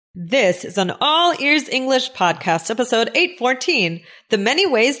This is an All Ears English podcast, episode 814, the many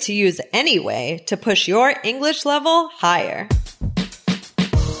ways to use anyway to push your English level higher.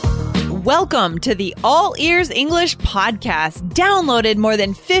 Welcome to the All Ears English podcast, downloaded more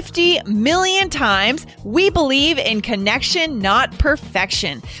than 50 million times. We believe in connection, not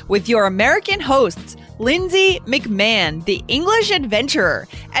perfection, with your American hosts, Lindsay McMahon, the English adventurer,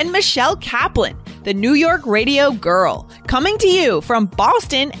 and Michelle Kaplan, the New York radio girl, coming to you from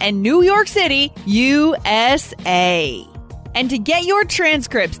Boston and New York City, USA. And to get your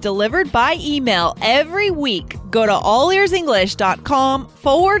transcripts delivered by email every week, go to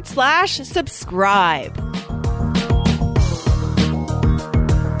allearsenglish.com/subscribe.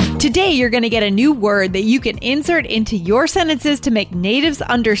 Today, you're going to get a new word that you can insert into your sentences to make natives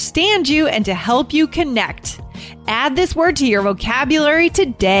understand you and to help you connect. Add this word to your vocabulary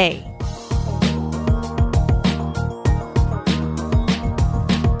today.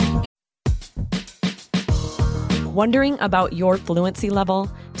 Wondering about your fluency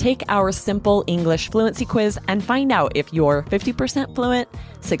level? Take our simple English fluency quiz and find out if you're 50% fluent,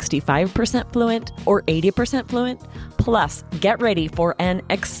 65% fluent, or 80% fluent. Plus, get ready for an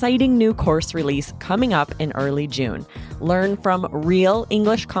exciting new course release coming up in early June. Learn from real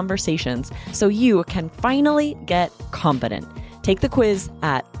English conversations so you can finally get confident. Take the quiz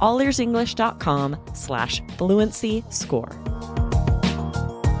at allearsenglish.com/fluency score.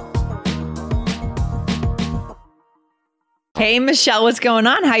 Hey, Michelle, what's going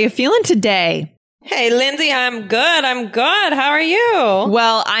on? How you feeling today? Hey, Lindsay, I'm good. How are you?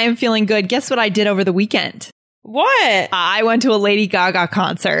 Well, I am feeling good. Guess what I did over the weekend? What? I went to a Lady Gaga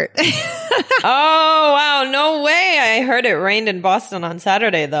concert. Oh, wow. No way. I heard it rained in Boston on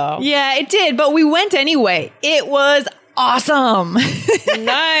Saturday, though. Yeah, it did, but we went anyway. It was awesome.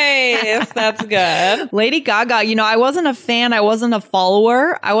 Nice. That's good. Lady Gaga, you know, I wasn't a fan. I wasn't a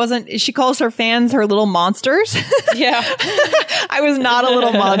follower. She calls her fans her little monsters. Yeah. I was not a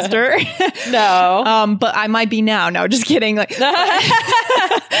little monster. No. But I might be now. No, just kidding. No,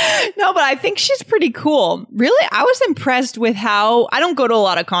 but I think she's pretty cool. Really, I was impressed with how I don't go to a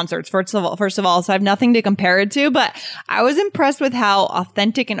lot of concerts, first of all, so I have nothing to compare it to, but I was impressed with how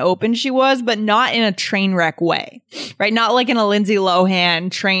authentic and open she was, but not in a train wreck way. Right? Not like in a Lindsay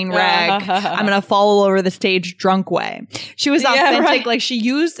Lohan train wreck. I'm going to fall over the stage drunk way. She was authentic. Yeah, right. Like she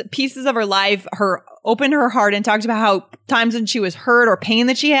used pieces of her life, opened her heart and talked about how times when she was hurt or pain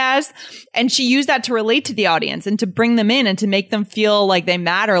that she has. And she used that to relate to the audience and to bring them in and to make them feel like they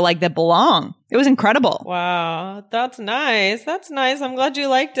matter, like they belong. It was incredible. Wow. That's nice. I'm glad you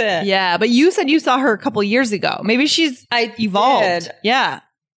liked it. Yeah. But you said you saw her a couple years ago. Maybe she's evolved. Did. Yeah.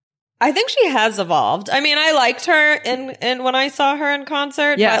 I think she has evolved. I mean, I liked her in when I saw her in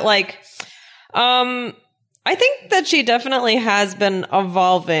concert, but I think that she definitely has been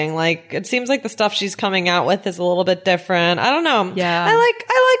evolving. Like, it seems like the stuff she's coming out with is a little bit different. I don't know. Yeah. I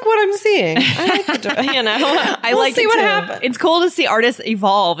like what I'm seeing. I like we'll see what happens. It's cool to see artists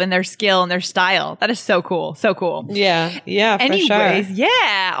evolve in their skill and their style. That is so cool. So cool. Yeah. Yeah. Anyways, for sure.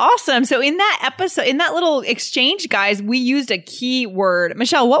 Yeah. Awesome. So in that episode, in that little exchange, guys, we used a key word.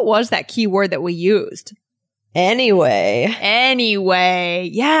 Michelle, what was that key word that we used? Anyway.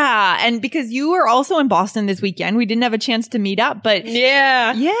 Yeah. And because you were also in Boston this weekend, we didn't have a chance to meet up, but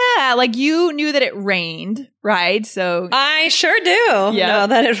yeah, like you knew that it rained, right? So I sure do know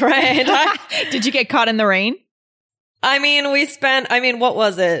that it rained. Did you get caught in the rain? I mean, what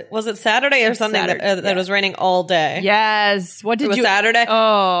was it? Was it Saturday or something that it was raining all day? Yes. It was Saturday?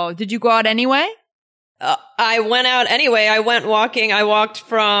 Oh, did you go out anyway? I went out anyway. I went walking. I walked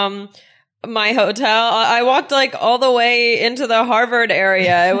from my hotel. I walked like all the way into the Harvard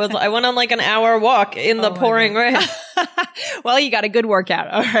area. I went on like an hour walk in the pouring rain. Well, you got a good workout.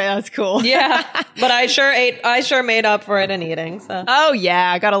 All right. That's cool. Yeah. But I sure made up for it in eating. So. Oh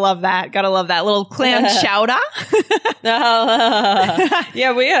yeah. Gotta love that. Little clam chowder.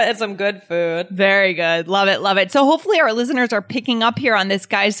 Yeah. We had some good food. Very good. Love it. So hopefully our listeners are picking up here on this,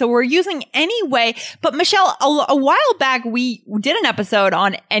 guys. So we're using anyway, but Michelle, a while back, we did an episode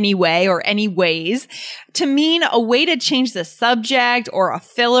on anyway or anyways to mean a way to change the subject or a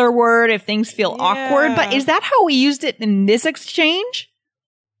filler word if things feel awkward. But is that how we used it in this exchange?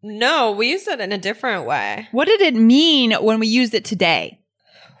 No, we used it in a different way. What did it mean when we used it today?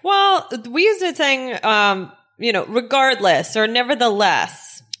 Well, we used it saying, regardless or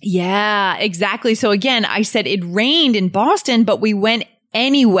nevertheless. Yeah, exactly. So again, I said it rained in Boston, but we went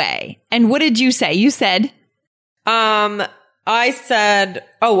anyway. And what did you say? You said, I said,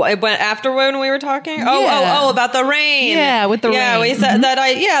 it went after when we were talking? Oh, about the rain. Yeah, with the rain. Yeah, we said that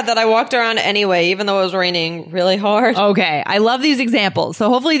I walked around anyway, even though it was raining really hard. Okay, I love these examples. So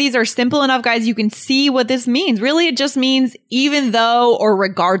hopefully these are simple enough, guys. You can see what this means. Really, it just means even though or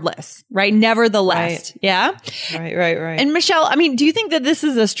regardless, right? Nevertheless. Right. Yeah? Right. And Michelle, I mean, do you think that this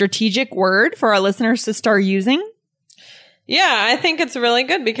is a strategic word for our listeners to start using? Yeah, I think it's really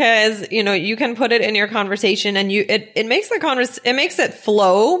good because, you can put it in your conversation and it makes it makes it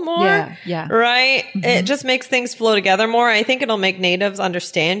flow more. Yeah. Right? Mm-hmm. It just makes things flow together more. I think it'll make natives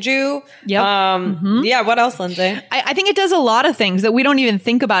understand you. Yep. Yeah. What else, Lindsay? I think it does a lot of things that we don't even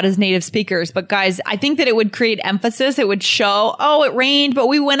think about as native speakers. But guys, I think that it would create emphasis. It would show, it rained, but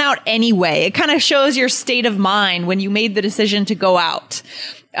we went out anyway. It kind of shows your state of mind when you made the decision to go out.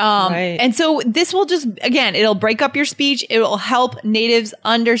 Right. And so this will just, again, it'll break up your speech. It will help natives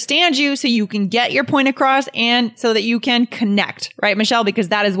understand you so you can get your point across and so that you can connect, right, Michelle? Because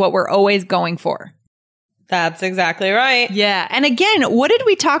that is what we're always going for. That's exactly right. Yeah. And again, what did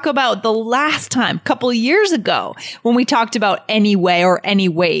we talk about the last time, a couple of years ago, when we talked about anyway or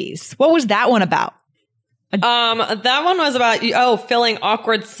anyways? What was that one about? That one was about, filling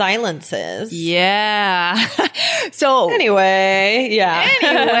awkward silences. Yeah. So anyways,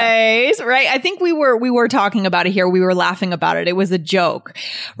 right. I think we were talking about it here. We were laughing about it. It was a joke,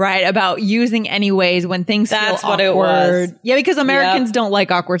 right? About using anyways when things feel awkward. That's what it was. Yeah. Because Americans don't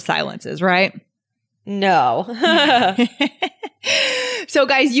like awkward silences, right? No. So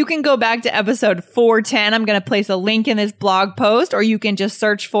guys, you can go back to episode 410. I'm going to place a link in this blog post, or you can just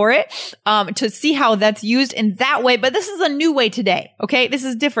search for it to see how that's used in that way. But this is a new way today. Okay. This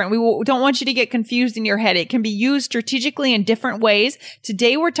is different. We don't want you to get confused in your head. It can be used strategically in different ways.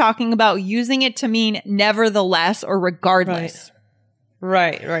 Today, we're talking about using it to mean nevertheless or regardless.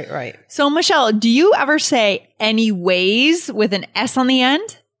 Right. So Michelle, do you ever say anyways with an S on the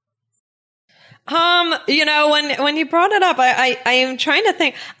end? When you brought it up, I am trying to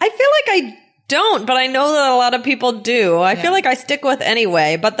think. I feel like I don't, but I know that a lot of people do. I feel like I stick with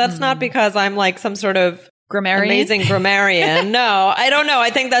anyway, but that's not because I'm like some sort of grammarian? Amazing grammarian. No, I don't know. I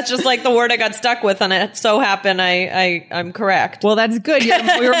think that's just like the word I got stuck with, and it so happened I'm correct. Well, that's good.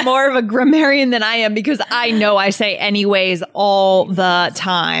 You're more of a grammarian than I am because I know I say anyways all the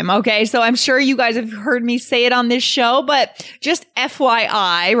time. Okay. So I'm sure you guys have heard me say it on this show, but just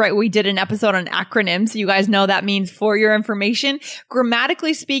FYI, right? We did an episode on acronyms. So you guys know that means for your information.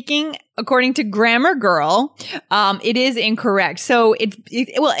 Grammatically speaking, according to Grammar Girl, it is incorrect. So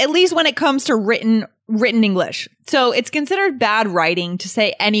well, at least when it comes to written English. So it's considered bad writing to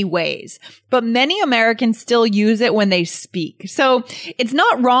say anyways, but many Americans still use it when they speak. So it's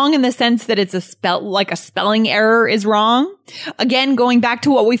not wrong in the sense that it's a spelling error is wrong. Again, going back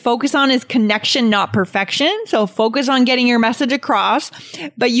to what we focus on is connection, not perfection. So focus on getting your message across,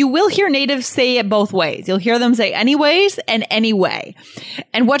 but you will hear natives say it both ways. You'll hear them say anyways and anyway.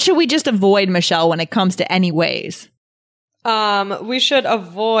 And what should we just avoid, Michelle, when it comes to anyways? We should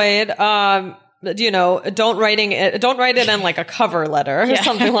avoid, don't write it in like a cover letter or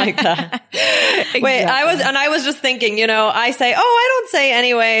something like that. Exactly. Wait, I was just thinking, I say, I don't say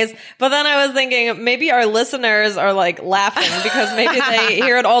anyways, but then I was thinking maybe our listeners are like laughing because maybe they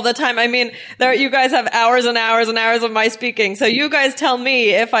hear it all the time. I mean, you guys have hours and hours and hours of my speaking. So you guys tell me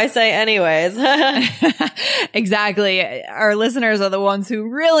if I say anyways. Exactly. Our listeners are the ones who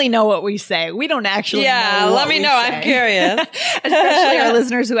really know what we say. We don't actually know. Let me know. I'm curious. Especially our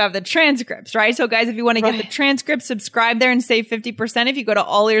listeners who have the transcripts, right? So guys, if you want to get the transcript, subscribe there and save 50% if you go to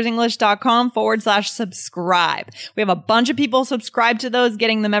allearsenglish.com/subscribe. We have a bunch of people subscribed to those,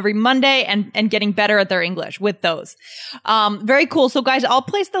 getting them every Monday and getting better at their English with those. Very cool. So guys, I'll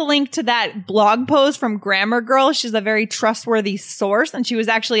place the link to that blog post from Grammar Girl. She's a very trustworthy source, and she was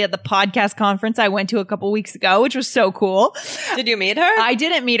actually at the podcast conference I went to a couple weeks ago, which was so cool. Did you meet her? I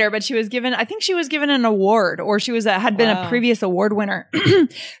didn't meet her, but she was given an award, or she had been a previous award winner.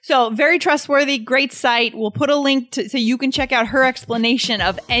 So very trustworthy. Great site. We'll put a link so you can check out her explanation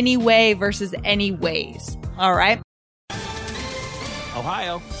of anyway versus anyways. All right.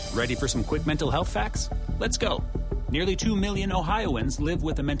 Ohio, ready for some quick mental health facts? Let's go. Nearly 2 million Ohioans live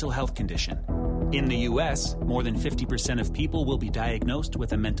with a mental health condition. In the U.S., more than 50% of people will be diagnosed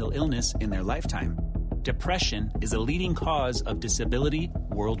with a mental illness in their lifetime. Depression is a leading cause of disability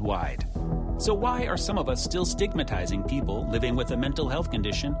worldwide. So why are some of us still stigmatizing people living with a mental health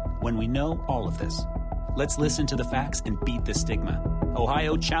condition when we know all of this? Let's listen to the facts and beat the stigma.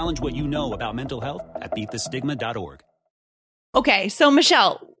 Ohio, challenge what you know about mental health at beatthestigma.org. Okay, so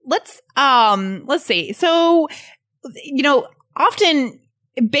Michelle, let's see. So, often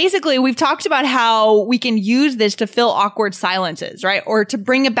basically, we've talked about how we can use this to fill awkward silences, right? Or to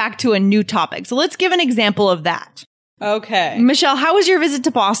bring it back to a new topic. So let's give an example of that. Okay. Michelle, how was your visit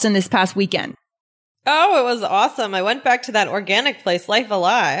to Boston this past weekend? Oh, it was awesome. I went back to that organic place, Life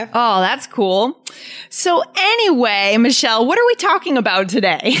Alive. Oh, that's cool. So anyway, Michelle, what are we talking about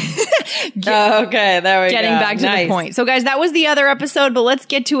today? Okay, there we go. Getting back to the point. So guys, that was the other episode, but let's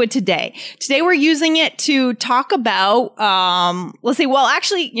get to it today. Today we're using it to talk about, let's see. Well,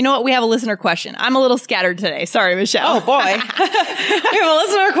 actually, you know what? We have a listener question. I'm a little scattered today. Sorry, Michelle. Oh boy. We have a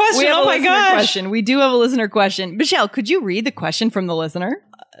listener question. Oh my gosh. Question. We do have a listener question. Michelle, could you read the question from the listener?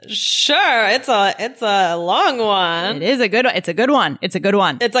 Sure. It's a long one. It is a good one. It's a good one. It's a good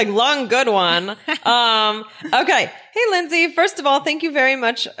one. It's like long, good one. Okay. Hey, Lindsay. First of all, thank you very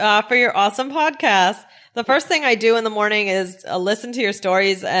much for your awesome podcast. The first thing I do in the morning is listen to your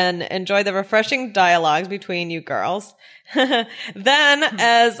stories and enjoy the refreshing dialogues between you girls. Then,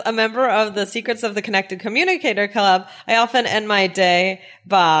 as a member of the Secrets of the Connected Communicator Club, I often end my day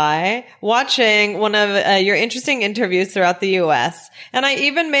by watching one of your interesting interviews throughout the U.S. And I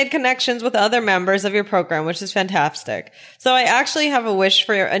even made connections with other members of your program, which is fantastic. So I actually have a wish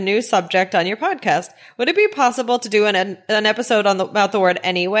for a new subject on your podcast. Would it be possible to do an episode about the word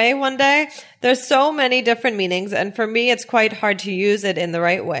anyway one day? There's so many different meanings, and for me, it's quite hard to use it in the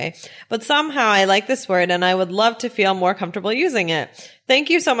right way. But somehow I like this word, and I would love to feel more comfortable using it.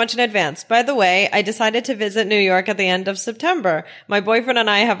 Thank you so much in advance. By the way, I decided to visit New York at the end of September. My boyfriend and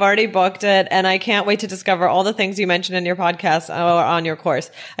I have already booked it, and I can't wait to discover all the things you mentioned in your podcast or on your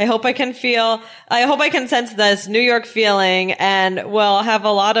course. I hope I can sense this New York feeling, and we'll have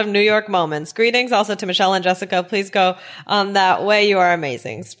a lot of New York moments. Greetings also to Michelle and Jessica. Please go on that way. You are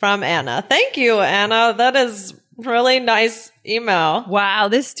amazing. From Anna. Thank you, Anna. That is really nice email. Wow,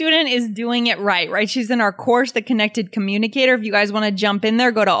 this student is doing it right? She's in our course, The Connected Communicator. If you guys want to jump in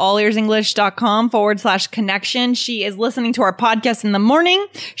there, go to allearsenglish.com/connection. She is listening to our podcast in the morning.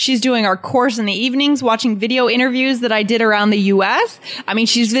 She's doing our course in the evenings, watching video interviews that I did around the U.S. I mean,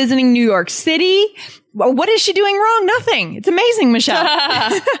 she's visiting New York City. What is she doing wrong? Nothing. It's amazing, Michelle.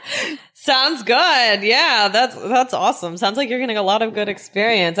 Sounds good. Yeah, that's awesome. Sounds like you're getting a lot of good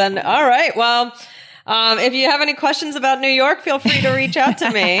experience. And all right, well, if you have any questions about New York, feel free to reach out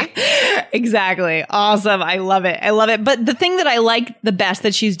to me. Exactly. Awesome. I love it. I love it. But the thing that I like the best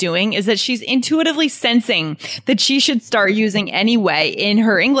that she's doing is that she's intuitively sensing that she should start using anyway in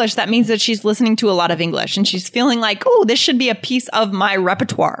her English. That means that she's listening to a lot of English and she's feeling like, oh, this should be a piece of my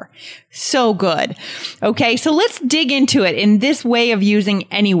repertoire. So good. Okay. So let's dig into it in this way of using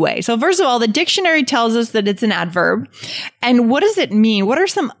anyway. So first of all, the dictionary tells us that it's an adverb. And what does it mean? What are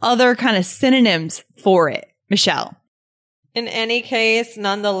some other kind of synonyms for it, Michelle? In any case,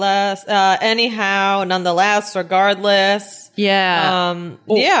 nonetheless, anyhow, nonetheless, regardless. Yeah.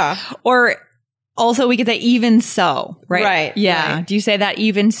 Yeah. Or also we could say even so, right? Right. Yeah. Right. Do you say that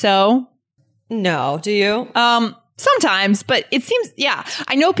even so? No. Do you? Sometimes, but it seems, yeah,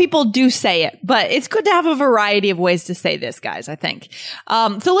 I know people do say it, but it's good to have a variety of ways to say this, guys, I think.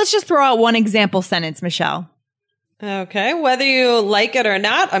 So let's just throw out one example sentence, Michelle. Okay. Whether you like it or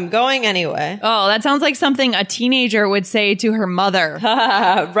not, I'm going anyway. Oh, that sounds like something a teenager would say to her mother.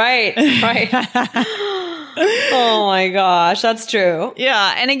 Right. Oh my gosh, that's true.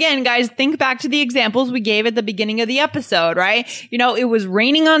 Yeah. And again, guys, think back to the examples we gave at the beginning of the episode, right? You know, it was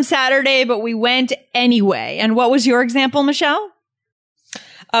raining on Saturday, but we went anyway. And what was your example, Michelle?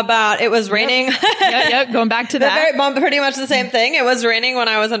 About it was raining. Yep. Going back to that. Pretty much the same thing. It was raining when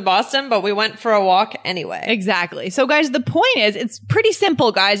I was in Boston, but we went for a walk anyway. Exactly. So guys, the point is, it's pretty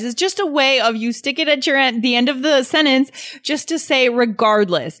simple, guys. It's just a way of you stick it at the end of the sentence just to say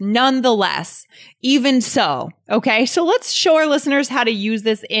regardless, nonetheless, even so. Okay. So let's show our listeners how to use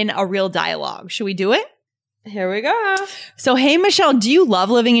this in a real dialogue. Should we do it? Here we go. So, hey, Michelle, do you love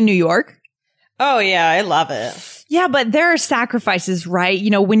living in New York? Oh yeah, I love it. Yeah, but there are sacrifices, right? You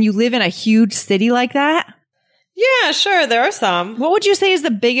know, when you live in a huge city like that. Yeah, sure. There are some. What would you say is the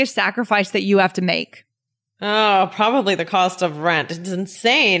biggest sacrifice that you have to make? Oh, probably the cost of rent. It's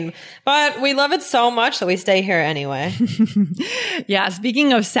insane. But we love it so much that we stay here anyway. Yeah,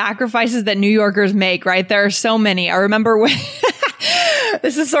 speaking of sacrifices that New Yorkers make, right? There are so many. I remember when...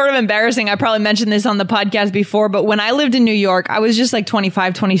 This is sort of embarrassing. I probably mentioned this on the podcast before, but when I lived in New York, I was just like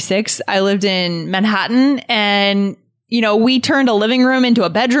 25, 26. I lived in Manhattan and, you know, we turned a living room into a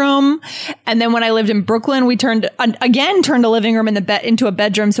bedroom. And then when I lived in Brooklyn, we turned a living room into a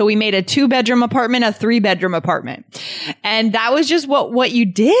bedroom. So we made a 2-bedroom apartment, a 3-bedroom apartment. And that was just what you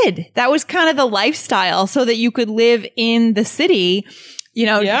did. That was kind of the lifestyle so that you could live in the city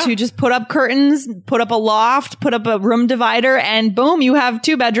to just put up curtains, put up a loft, put up a room divider, and boom, you have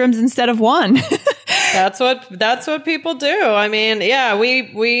 2 bedrooms instead of 1. That's what people do. I mean, yeah,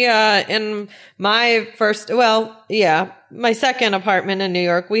 we in my my second apartment in New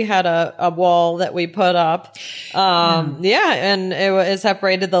York, we had a wall that we put up. And it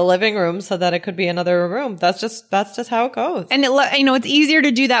separated the living room so that it could be another room. That's just how it goes. And it's easier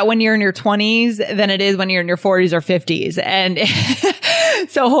to do that when you're in your 20s than it is when you're in your 40s or 50s. And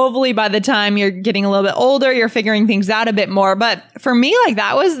so hopefully by the time you're getting a little bit older, you're figuring things out a bit more. But for me, like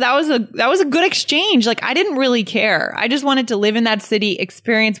that was a good exchange. Like I didn't really care. I just wanted to live in that city,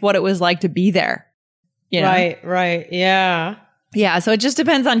 experience what it was like to be there. Right. Yeah. Yeah. So it just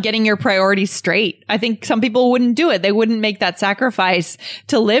depends on getting your priorities straight. I think some people wouldn't do it. They wouldn't make that sacrifice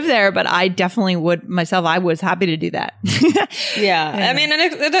to live there, but I definitely would myself. I was happy to do that. Yeah. I mean,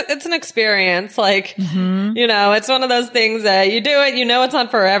 it's an experience. Like, it's one of those things that you do it, it's not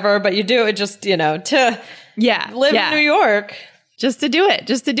forever, but you do it just, to live in New York. Just to do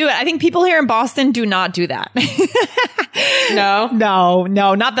it. I think people here in Boston do not do that. No,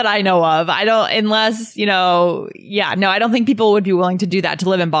 not that I know of. I don't, unless, I don't think people would be willing to do that to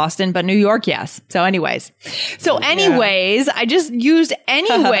live in Boston, but New York, yes. So anyways, I just used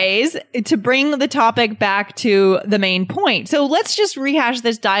anyways to bring the topic back to the main point. So let's just rehash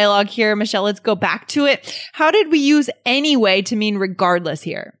this dialogue here. Michelle, let's go back to it. How did we use anyway to mean regardless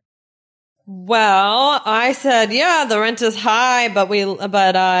here? Well, I said, yeah, the rent is high, but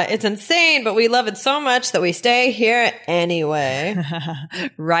it's insane, but we love it so much that we stay here anyway.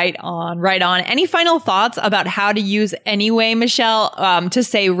 Right on. Any final thoughts about how to use anyway, Michelle, to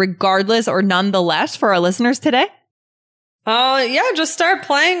say regardless or nonetheless for our listeners today? Yeah, just start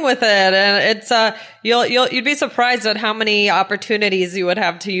playing with it. And it's, you'd be surprised at how many opportunities you would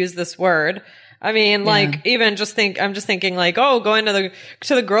have to use this word. I mean, even I'm just thinking like, going to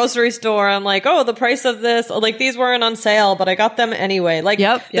the grocery store, I'm like, the price of this, like these weren't on sale, but I got them anyway. Like,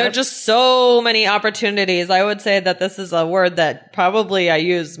 there are just so many opportunities. I would say that this is a word that probably I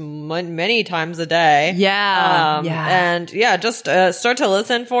use many times a day. Yeah. And just start to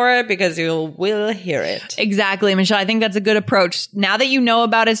listen for it because you will hear it. Exactly, Michelle. I think that's a good approach. Now that you know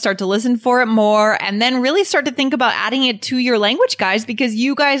about it, start to listen for it more and then really start to think about adding it to your language, guys, because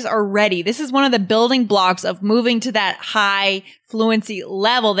you guys are ready. This is one of the building blocks of moving to that high fluency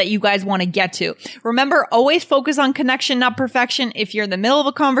level that you guys want to get to. Remember, always focus on connection, not perfection. If you're in the middle of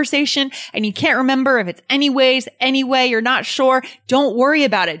a conversation and you can't remember if it's anyways, anyway, you're not sure, don't worry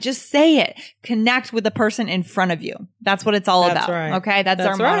about it. Just say it. Connect with the person in front of you. That's what it's all about. Right. Okay. That's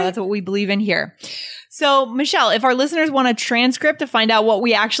our motto. That's what we believe in here. So, Michelle, if our listeners want a transcript to find out what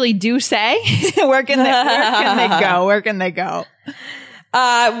we actually do say, where can they go?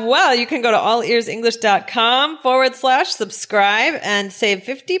 Well, you can go to allearsenglish.com/subscribe and save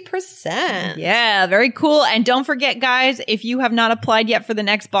 50%. Yeah, very cool. And don't forget, guys, if you have not applied yet for the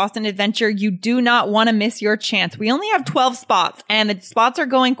next Boston adventure, you do not want to miss your chance. We only have 12 spots and the spots are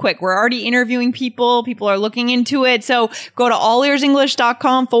going quick. We're already interviewing people. People are looking into it. So go to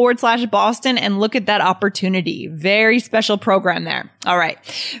allearsenglish.com/Boston and look at that opportunity. Very special program there. All right.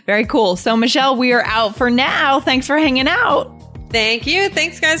 Very cool. So, Michelle, we are out for now. Thanks for hanging out. Thank you.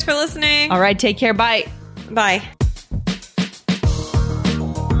 Thanks, guys, for listening. All right. Take care. Bye. Bye.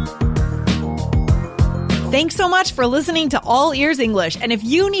 Thanks so much for listening to All Ears English. And if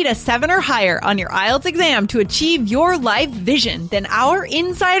you need a 7 or higher on your IELTS exam to achieve your life vision, then our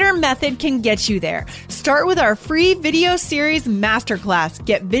Insider Method can get you there. Start with our free video series masterclass.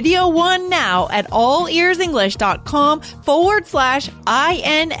 Get video 1 now at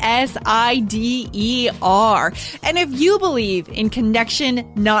allearsenglish.com/INSIDER. And if you believe in connection,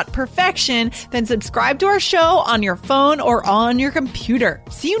 not perfection, then subscribe to our show on your phone or on your computer.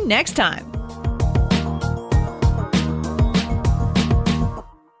 See you next time.